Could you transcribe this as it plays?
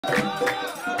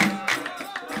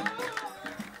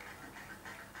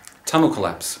Tunnel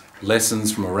collapse,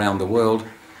 lessons from around the world,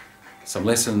 some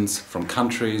lessons from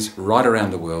countries right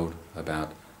around the world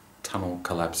about tunnel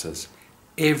collapses.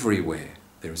 Everywhere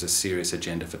there is a serious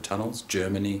agenda for tunnels.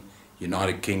 Germany,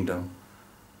 United Kingdom,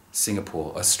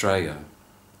 Singapore, Australia,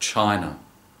 China,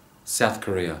 South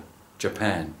Korea,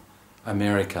 Japan,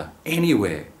 America,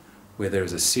 anywhere where there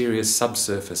is a serious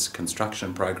subsurface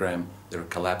construction program, there are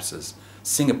collapses.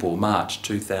 Singapore, March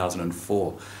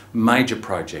 2004, major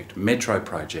project, metro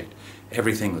project,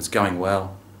 everything was going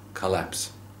well,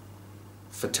 collapse.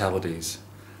 Fatalities,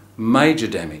 major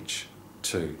damage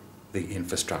to the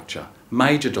infrastructure,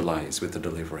 major delays with the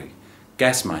delivery.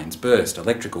 Gas mains burst,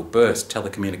 electrical burst,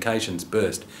 telecommunications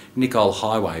burst, Nicole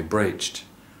Highway breached.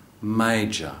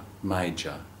 Major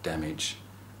damage.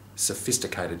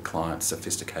 Sophisticated clients,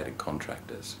 sophisticated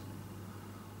contractors.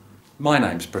 My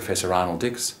name's Professor Arnold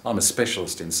Dix. I'm a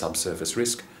specialist in subsurface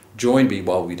risk. Join me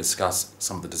while we discuss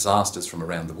some of the disasters from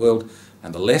around the world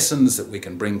and the lessons that we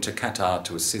can bring to Qatar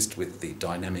to assist with the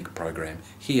dynamic program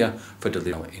here for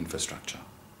delivering infrastructure.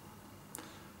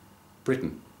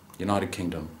 Britain, United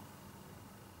Kingdom.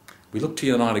 We look to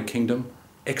United Kingdom,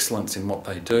 excellence in what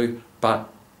they do,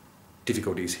 but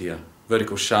difficulties here.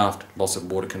 Vertical shaft, loss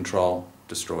of water control,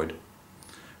 destroyed.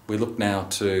 We look now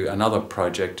to another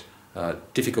project,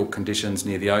 difficult conditions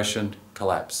near the ocean,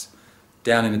 collapse.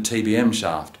 Down in the TBM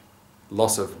shaft,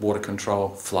 loss of water control,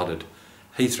 flooded.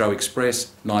 Heathrow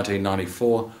Express,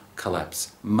 1994,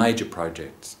 collapse. Major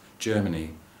projects.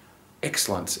 Germany,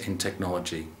 excellence in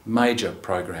technology, major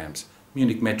programs.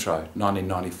 Munich Metro,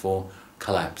 1994,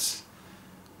 collapse.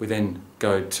 We then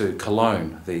go to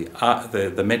Cologne,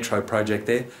 the metro project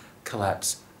there,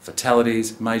 collapse.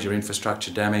 Fatalities, major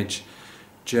infrastructure damage.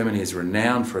 Germany is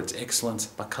renowned for its excellence,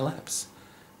 but collapse.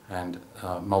 And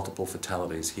multiple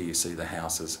fatalities. Here you see the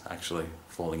houses actually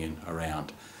falling in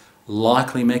around.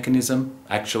 Likely mechanism,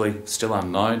 actually still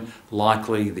unknown.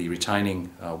 Likely the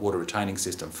water retaining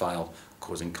system failed,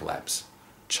 causing collapse.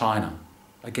 China,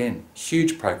 again,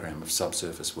 huge program of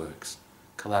subsurface works.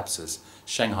 Collapses.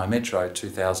 Shanghai Metro,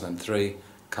 2003,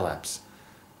 collapse.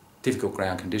 Difficult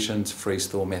ground conditions,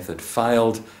 freeze-thaw method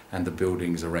failed, and the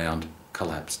buildings around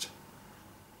collapsed.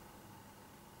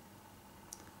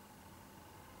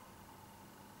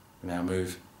 We now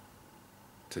move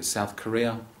to South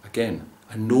Korea. Again,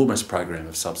 enormous program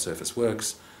of subsurface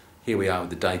works. Here we are with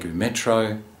the Daegu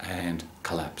Metro and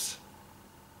collapse.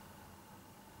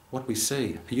 What we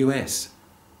see, the US,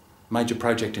 major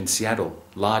project in Seattle,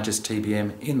 largest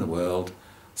TBM in the world,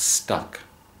 stuck,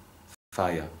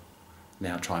 failure,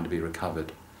 now trying to be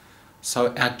recovered.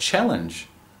 So our challenge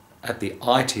at the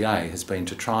ITA has been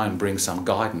to try and bring some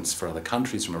guidance for other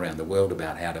countries from around the world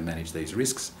about how to manage these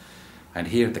risks, and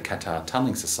here at the Qatar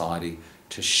Tunnelling Society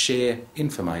to share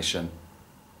information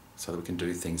so that we can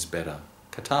do things better.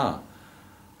 Qatar,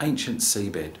 ancient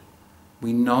seabed.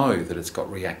 We know that it's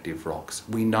got reactive rocks.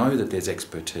 We know that there's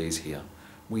expertise here.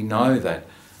 We know that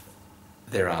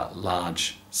there are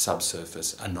large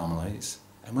subsurface anomalies.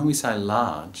 And when we say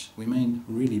large, we mean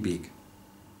really big,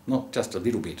 not just a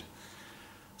little bit.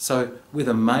 So with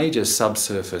a major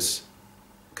subsurface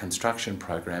construction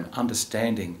program,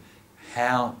 understanding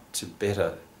how to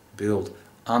better build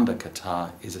under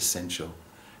Qatar is essential.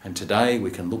 And today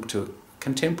we can look to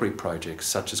contemporary projects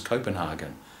such as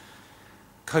Copenhagen.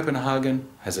 Copenhagen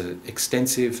has an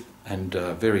extensive and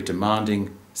very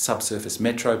demanding subsurface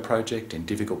metro project in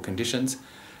difficult conditions,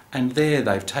 and there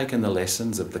they've taken the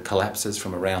lessons of the collapses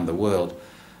from around the world,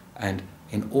 and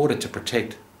in order to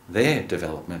protect their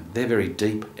development, their very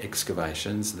deep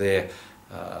excavations, their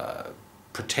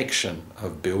protection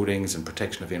of buildings and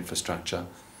protection of infrastructure,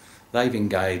 they've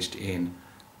engaged in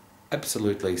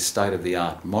absolutely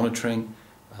state-of-the-art monitoring.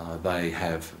 They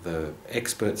have the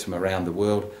experts from around the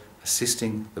world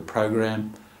assisting the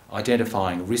program,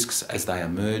 identifying risks as they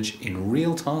emerge in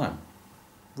real time,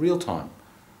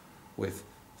 with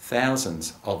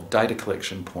thousands of data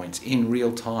collection points in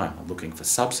real time, looking for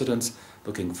subsidence,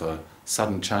 looking for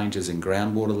sudden changes in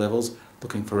groundwater levels,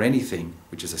 looking for anything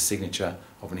which is a signature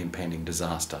of an impending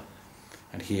disaster.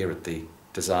 And here at the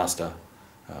disaster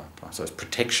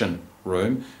protection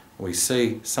room, we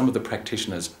see some of the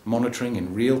practitioners monitoring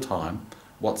in real time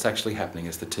what's actually happening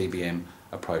as the TBM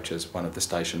approaches one of the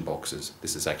station boxes.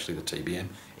 This is actually the TBM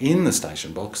in the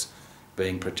station box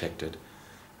being protected.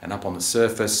 And up on the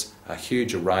surface, a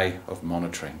huge array of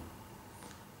monitoring.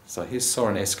 So here's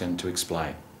Soren Esken to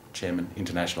explain, Chairman,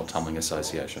 International Tunnelling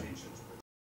Association.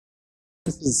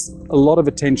 This is a lot of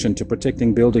attention to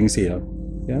protecting buildings here.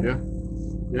 Yeah,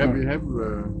 we have,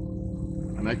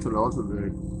 and actually also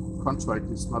the contract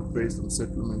is not based on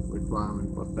settlement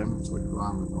requirement, but damage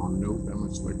requirement or no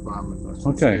damage requirement, I should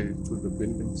Okay. say, to the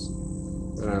buildings.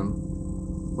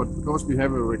 But because we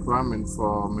have a requirement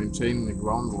for maintaining the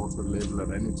groundwater level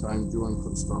at any time during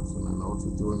construction and also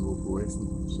during operation.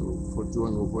 So for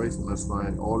during operation, that's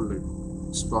why all the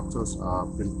structures are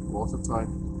built watertight.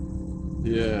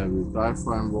 Here with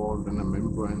diaphragm wall, then a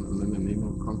membrane, and then an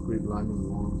inner concrete lining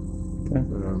wall. Okay.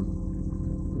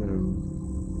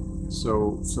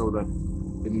 So that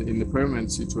in the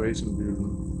permanent situation we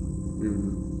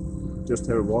will just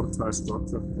have a watertight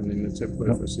structure, and in the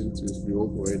temporary facilities we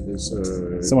operate this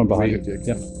Someone behind you.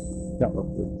 injection Yep. of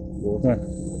the water. Right.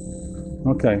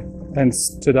 Okay. And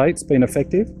to date, it's been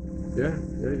effective? Yeah,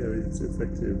 it's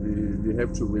effective. We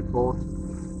have to report.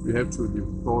 We have to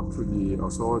report to the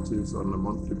authorities on a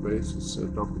monthly basis,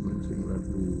 documenting that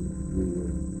we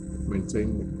maintain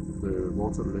the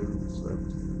water levels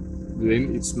within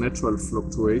its natural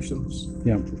fluctuations.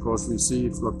 Yeah. Because we see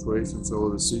fluctuations over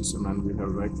the season, and we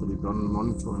have actually done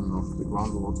monitoring of the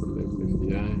groundwater level in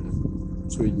the area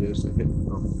 2 years ahead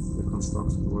of the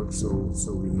construction work, so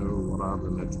we know what are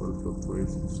the natural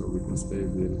fluctuations, so we can stay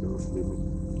within those limits.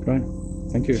 Great.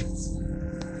 Thank you.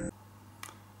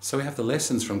 So we have the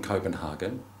lessons from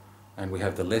Copenhagen, and we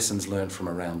have the lessons learned from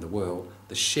around the world,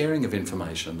 the sharing of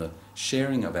information, the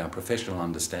sharing of our professional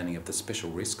understanding of the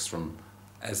special risks from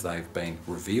as they've been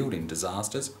revealed in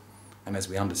disasters and as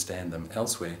we understand them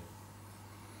elsewhere,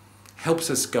 helps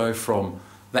us go from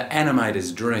the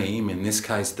animator's dream, in this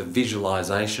case the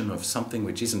visualisation of something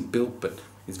which isn't built but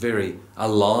is very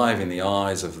alive in the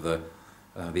eyes of the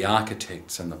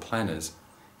architects and the planners.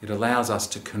 It allows us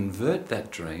to convert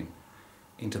that dream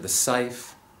into the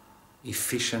safe,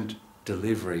 efficient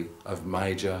delivery of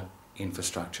major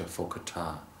infrastructure for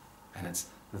Qatar. And it's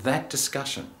that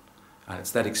discussion, and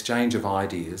it's that exchange of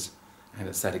ideas, and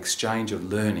it's that exchange of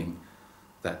learning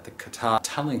that the Qatar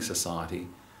Tunneling Society,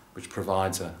 which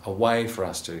provides a way for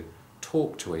us to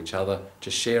talk to each other, to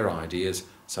share ideas,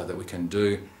 so that we can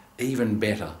do even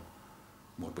better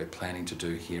what we're planning to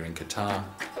do here in Qatar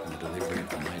in the delivery of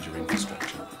the major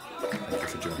infrastructure. Thank you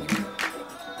for joining me.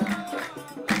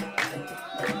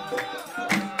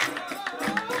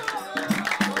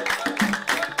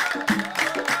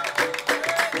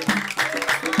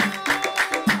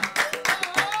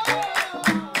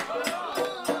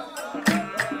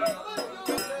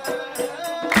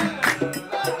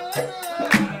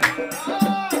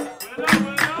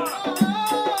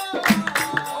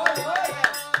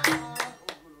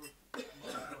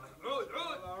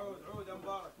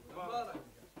 مبارك مبارك.